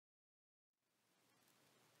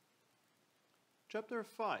Chapter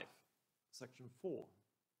 5, Section 4,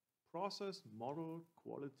 Process Model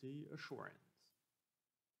Quality Assurance.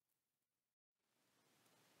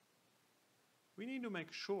 We need to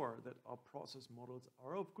make sure that our process models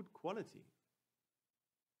are of good quality.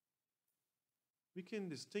 We can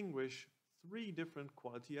distinguish three different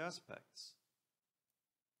quality aspects.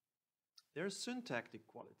 There's syntactic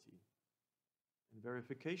quality, and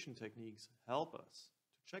verification techniques help us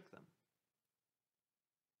to check them.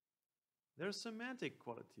 There's semantic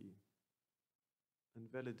quality, and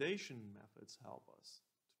validation methods help us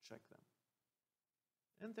to check them.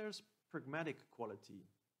 And there's pragmatic quality,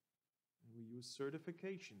 and we use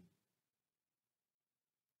certification.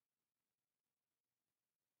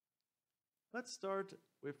 Let's start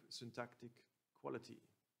with syntactic quality.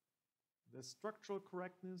 There's structural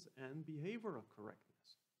correctness and behavioral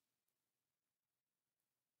correctness.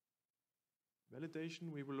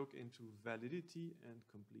 Validation, we will look into validity and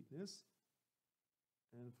completeness.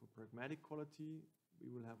 And for pragmatic quality, we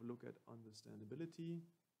will have a look at understandability,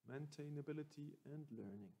 maintainability, and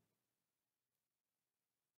learning.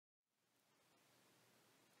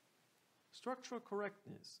 Structural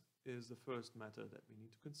correctness is the first matter that we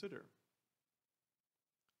need to consider.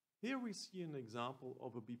 Here we see an example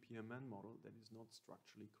of a BPMN model that is not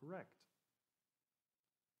structurally correct.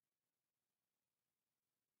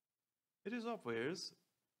 It is obvious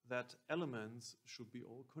that elements should be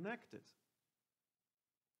all connected.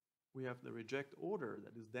 We have the reject order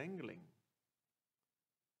that is dangling.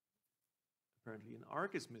 Apparently an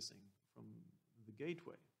arc is missing from the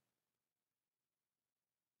gateway.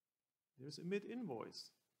 There's emit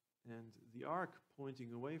invoice, and the arc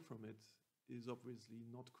pointing away from it is obviously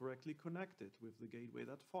not correctly connected with the gateway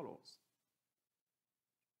that follows.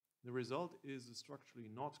 The result is a structurally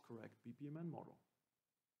not correct BPMN model.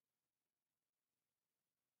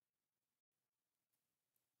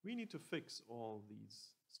 We need to fix all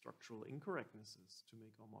these structural incorrectnesses to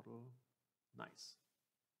make our model nice.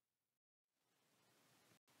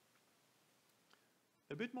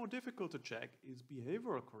 A bit more difficult to check is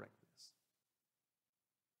behavioral correctness.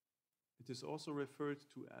 It is also referred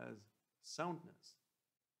to as soundness.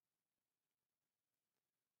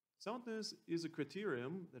 Soundness is a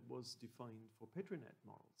criterion that was defined for PetriNet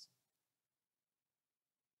models.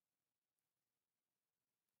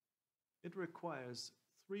 It requires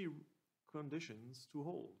three conditions to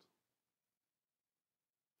hold.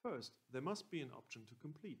 First, there must be an option to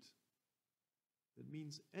complete. That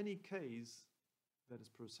means any case that is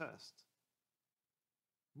processed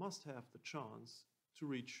must have the chance to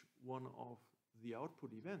reach one of the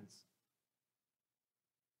output events.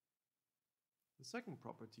 The second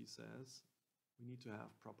property says we need to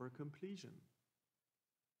have proper completion.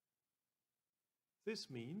 This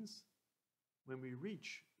means when we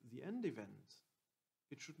reach the end event,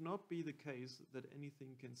 it should not be the case that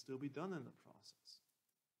anything can still be done in the process.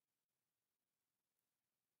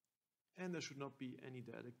 And there should not be any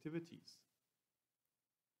dead activities.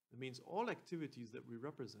 That means all activities that we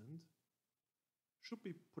represent should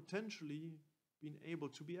be potentially being able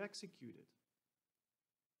to be executed.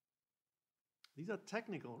 These are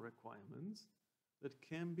technical requirements that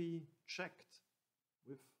can be checked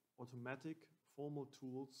with automatic formal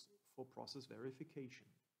tools for process verification.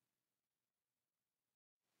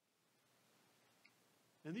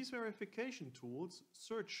 And these verification tools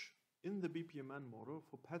search in the BPMN model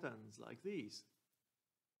for patterns like these.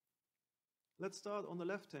 Let's start on the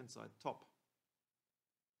left-hand side, top.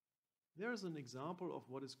 There is an example of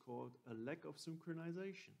what is called a lack of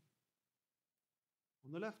synchronization.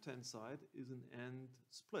 On the left-hand side is an AND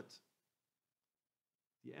split.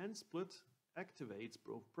 The AND split activates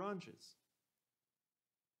both branches.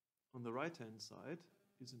 On the right-hand side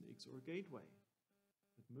is an XOR gateway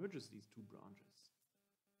that merges these two branches.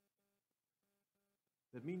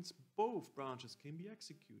 That means both branches can be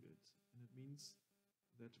executed, and it means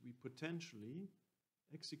that we potentially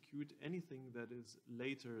execute anything that is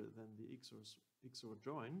later than the XOR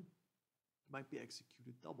join might be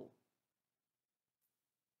executed double.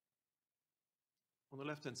 On the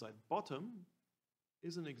left-hand side, bottom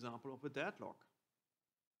is an example of a deadlock.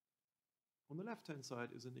 On the left-hand side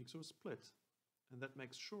is an XOR split, and that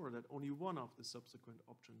makes sure that only one of the subsequent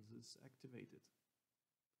options is activated.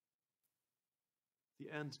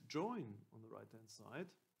 The AND join on the right-hand side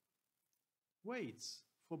waits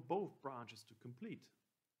for both branches to complete.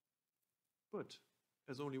 But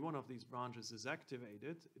as only one of these branches is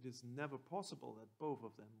activated, it is never possible that both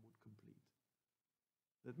of them would complete.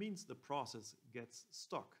 That means the process gets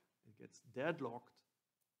stuck. It gets deadlocked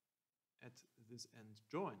at this AND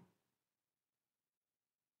join.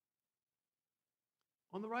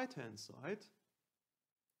 On the right-hand side,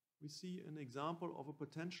 we see an example of a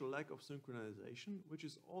potential lack of synchronization, which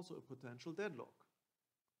is also a potential deadlock.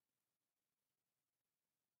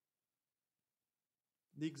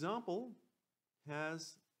 The example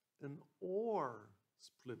has an OR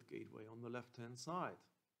split gateway on the left-hand side.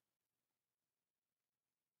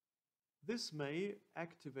 This may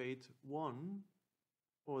activate one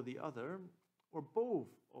or the other or both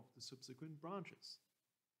of the subsequent branches.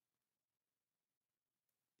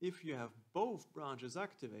 If you have both branches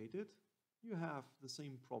activated, you have the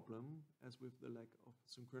same problem as with the lack of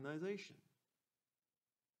synchronization.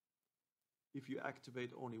 If you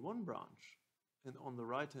activate only one branch, and on the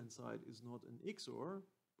right-hand side is not an XOR,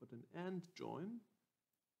 but an AND join,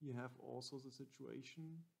 you have also the situation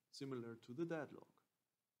similar to the deadlock.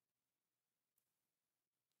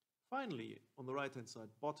 Finally, on the right-hand side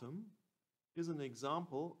bottom is an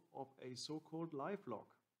example of a so-called live lock.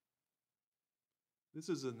 This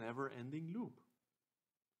is a never-ending loop.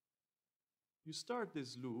 You start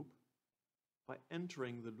this loop by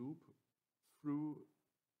entering the loop through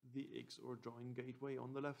the XOR join gateway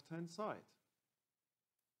on the left-hand side.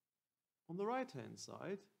 On the right-hand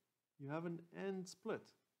side, you have an AND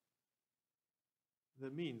split.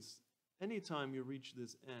 That means anytime you reach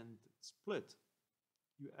this AND split,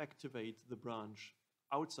 you activate the branch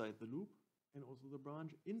outside the loop and also the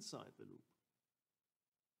branch inside the loop.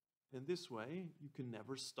 And this way, you can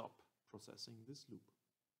never stop processing this loop.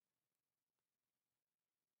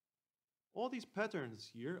 All these patterns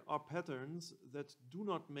here are patterns that do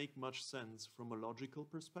not make much sense from a logical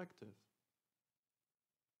perspective.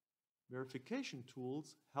 Verification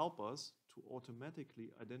tools help us to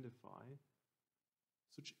automatically identify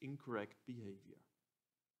such incorrect behavior.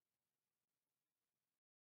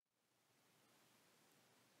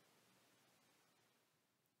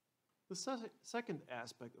 The second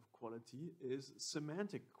aspect of quality is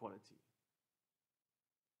semantic quality.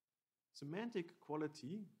 Semantic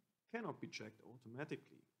quality cannot be checked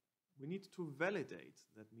automatically. We need to validate.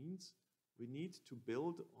 That means we need to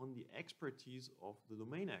build on the expertise of the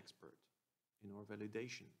domain expert in our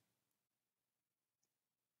validation.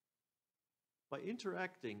 By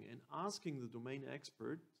interacting and asking the domain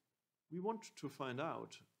expert, we want to find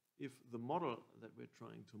out if the model that we're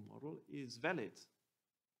trying to model is valid.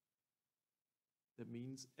 That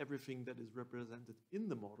means everything that is represented in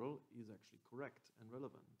the model is actually correct and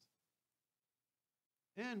relevant.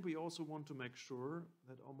 And we also want to make sure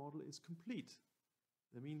that our model is complete.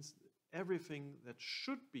 That means everything that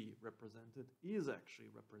should be represented is actually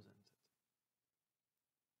represented.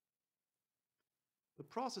 The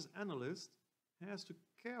process analyst has to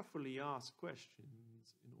carefully ask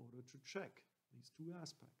questions in order to check these two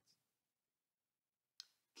aspects.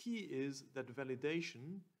 Key is that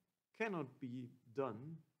validation cannot be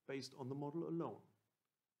done based on the model alone.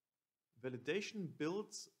 Validation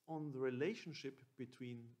builds on the relationship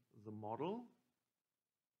between the model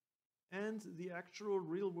and the actual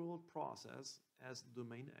real-world process as the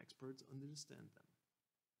domain experts understand them.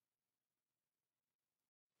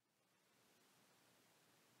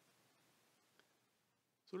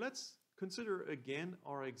 So let's consider again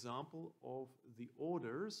our example of the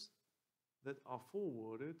orders that are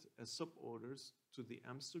forwarded as suborders to the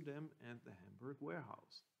Amsterdam and the Hamburg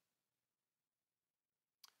warehouse.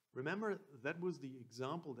 Remember, that was the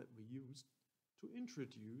example that we used to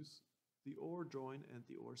introduce the OR join and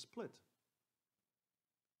the OR split.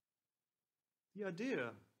 The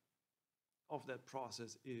idea of that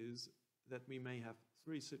process is that we may have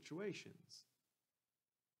three situations.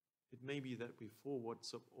 It may be that we forward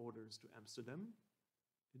suborders to Amsterdam.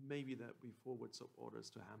 It may be that we forward suborders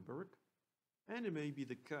to Hamburg. And it may be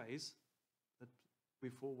the case that we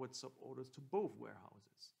forward suborders to both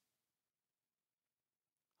warehouses.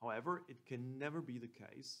 However, it can never be the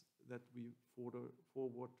case that we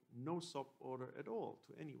forward no suborder at all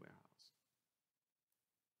to any warehouse.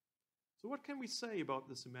 So what can we say about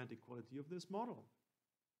the semantic quality of this model?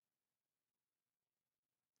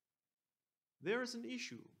 There is an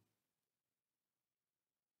issue.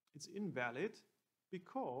 It's invalid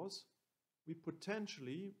because we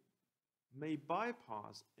potentially may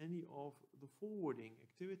bypass any of the forwarding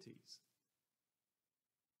activities.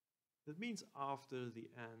 That means after the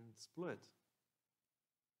AND split,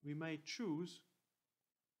 we may choose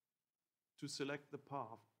to select the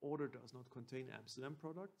path order does not contain Amsterdam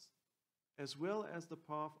products, as well as the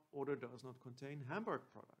path order does not contain Hamburg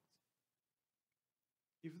products.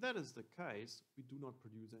 If that is the case, we do not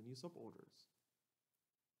produce any suborders.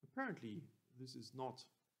 Apparently, this is not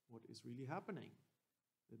what is really happening.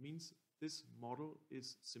 That means this model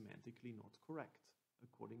is semantically not correct,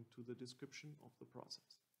 according to the description of the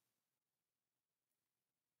process.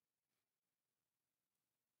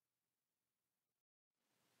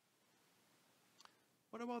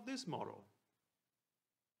 What about this model?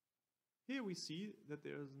 Here we see that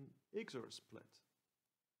there is an XOR split.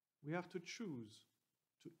 We have to choose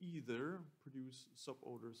to either produce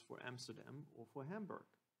suborders for Amsterdam or for Hamburg.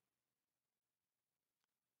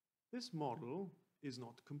 This model is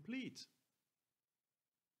not complete.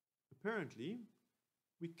 Apparently,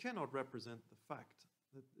 we cannot represent the fact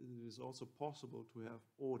that it is also possible to have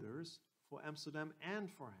orders for Amsterdam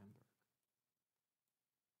and for Hamburg.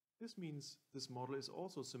 This means this model is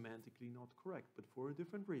also semantically not correct, but for a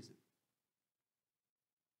different reason.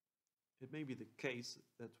 It may be the case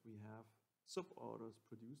that we have suborders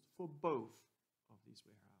produced for both of these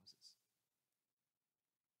warehouses.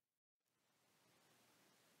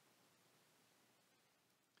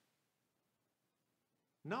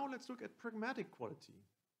 Now let's look at pragmatic quality.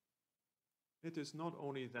 It is not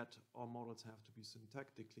only that our models have to be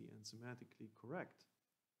syntactically and semantically correct,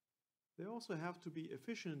 they also have to be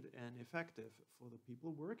efficient and effective for the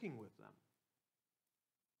people working with them.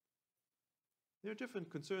 There are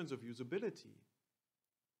different concerns of usability.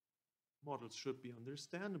 Models should be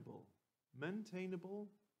understandable, maintainable,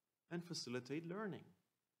 and facilitate learning.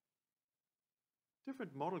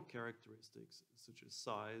 Different model characteristics, such as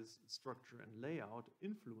size, structure, and layout,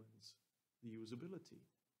 influence the usability.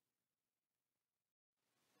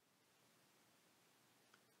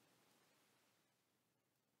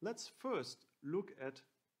 Let's first look at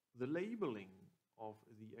the labeling of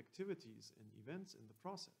the activities and events in the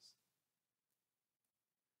process.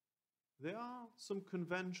 There are some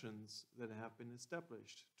conventions that have been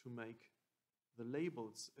established to make the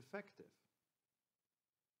labels effective.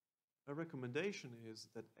 A recommendation is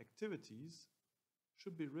that activities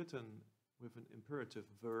should be written with an imperative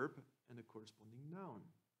verb and a corresponding noun.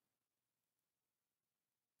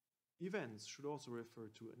 Events should also refer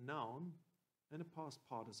to a noun and a past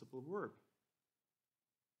participle verb.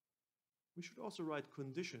 We should also write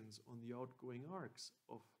conditions on the outgoing arcs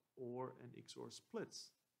of OR and XOR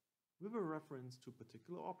splits with a reference to a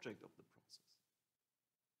particular object of the process.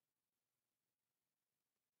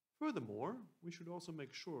 Furthermore, we should also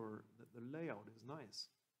make sure that the layout is nice.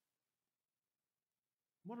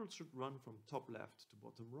 Models should run from top left to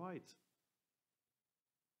bottom right.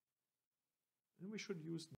 And we should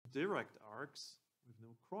use direct arcs with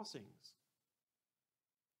no crossings.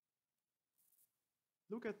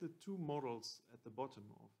 Look at the two models at the bottom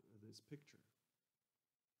of this picture.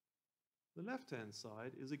 The left-hand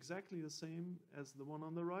side is exactly the same as the one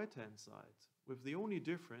on the right-hand side, with the only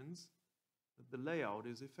difference that the layout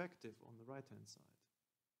is effective on the right-hand side.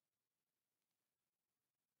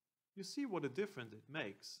 You see what a difference it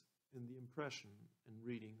makes in the impression and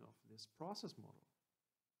reading of this process model.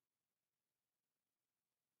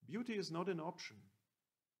 Beauty is not an option.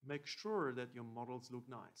 Make sure that your models look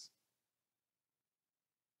nice.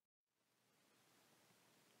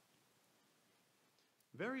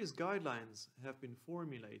 Various guidelines have been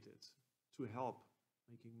formulated to help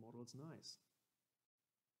making models nice.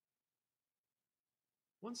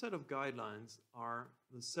 One set of guidelines are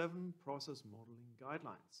the 7 process modeling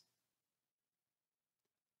guidelines.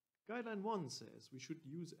 Guideline 1 says we should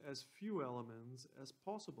use as few elements as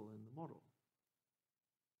possible in the model.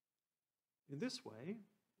 In this way,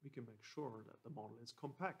 we can make sure that the model is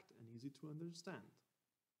compact and easy to understand.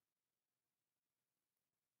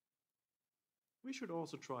 We should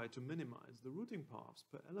also try to minimize the routing paths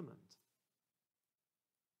per element.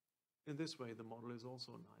 In this way, the model is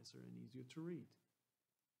also nicer and easier to read.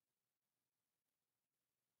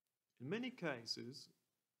 In many cases,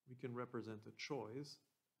 we can represent a choice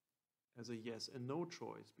as a yes and no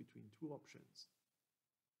choice between 2 options.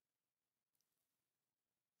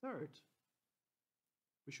 Third,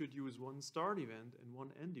 we should use one start event and one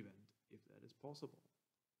end event, if that is possible.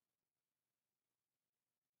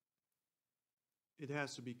 It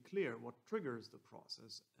has to be clear what triggers the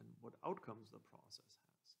process and what outcomes the process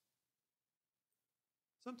has.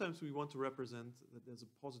 Sometimes we want to represent that there's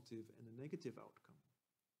a positive and a negative outcome.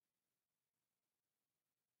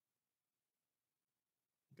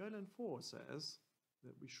 Guideline 4 says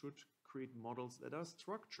that we should create models that are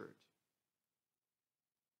structured.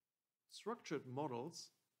 Structured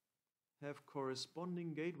models have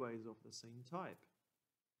corresponding gateways of the same type.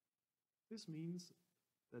 This means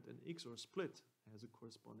that an XOR split has a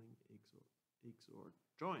corresponding XOR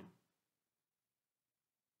join.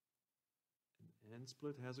 An AND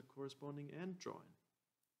split has a corresponding AND join.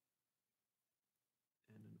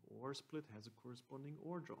 And an OR split has a corresponding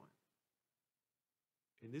OR join.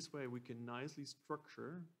 In this way, we can nicely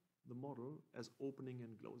structure the model as opening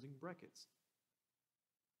and closing brackets.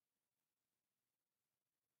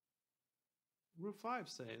 Rule 5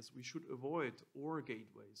 says we should avoid OR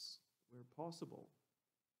gateways where possible.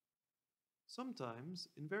 Sometimes,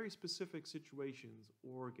 in very specific situations,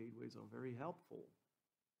 OR gateways are very helpful,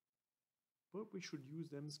 but we should use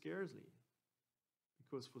them scarcely,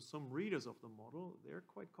 because for some readers of the model, they're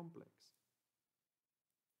quite complex.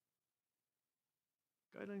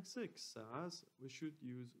 Guideline 6 says we should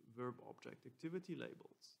use verb-object activity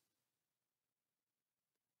labels.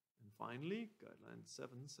 And finally, Guideline 7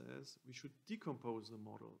 says we should decompose the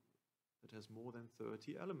model that has more than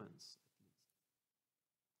 30 elements at least.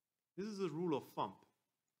 This is a rule of thumb.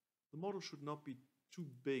 The model should not be too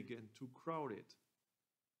big and too crowded.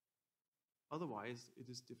 Otherwise, it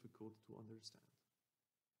is difficult to understand.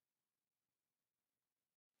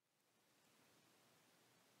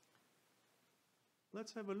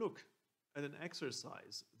 Let's have a look at an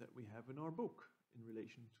exercise that we have in our book in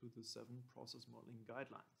relation to the 7 process modeling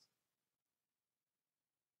guidelines.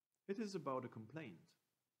 It is about a complaint.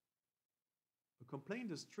 A complaint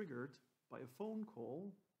is triggered by a phone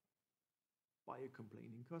call by a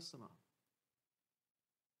complaining customer.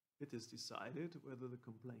 It is decided whether the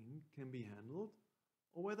complaint can be handled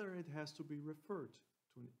or whether it has to be referred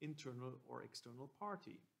to an internal or external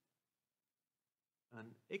party. An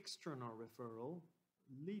external referral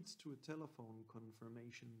leads to a telephone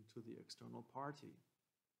confirmation to the external party.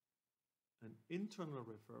 An internal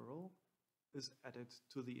referral is added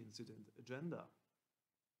to the incident agenda.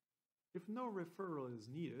 If no referral is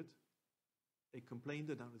needed, a complaint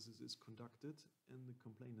analysis is conducted and the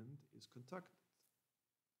complainant is contacted.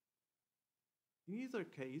 In either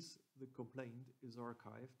case, the complaint is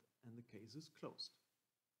archived and the case is closed.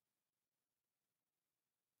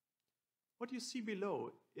 What you see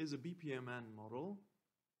below is a BPMN model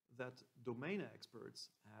that domain experts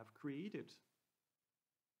have created.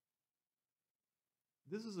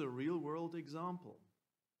 This is a real-world example.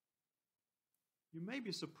 You may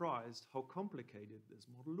be surprised how complicated this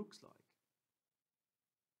model looks like.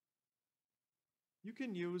 You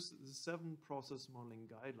can use the 7 process modeling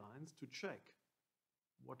guidelines to check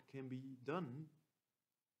what can be done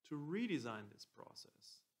to redesign this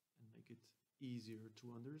process and make it easier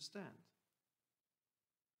to understand.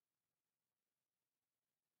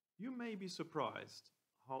 You may be surprised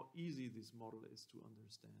how easy this model is to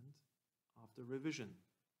understand after revision.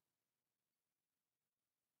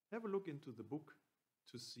 Have a look into the book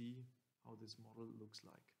to see how this model looks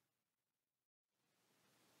like.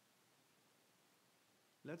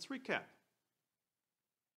 Let's recap.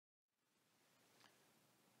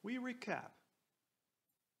 We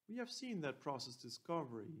have seen that process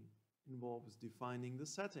discovery involves defining the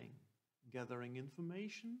setting, gathering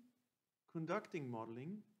information, conducting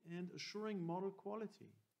modeling, and assuring model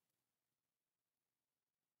quality.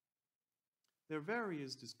 There are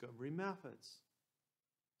various discovery methods,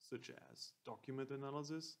 such as document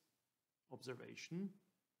analysis, observation,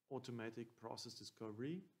 automatic process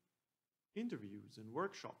discovery, interviews, and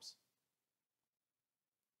workshops.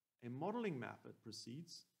 A modeling method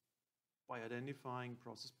proceeds by identifying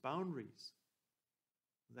process boundaries,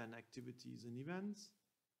 then activities and events,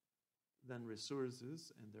 then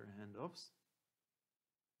resources and their handoffs,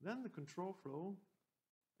 then the control flow,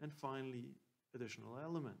 and finally additional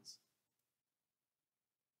elements.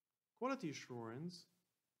 Quality assurance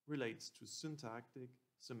relates to syntactic,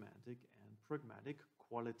 semantic, and pragmatic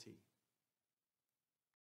quality.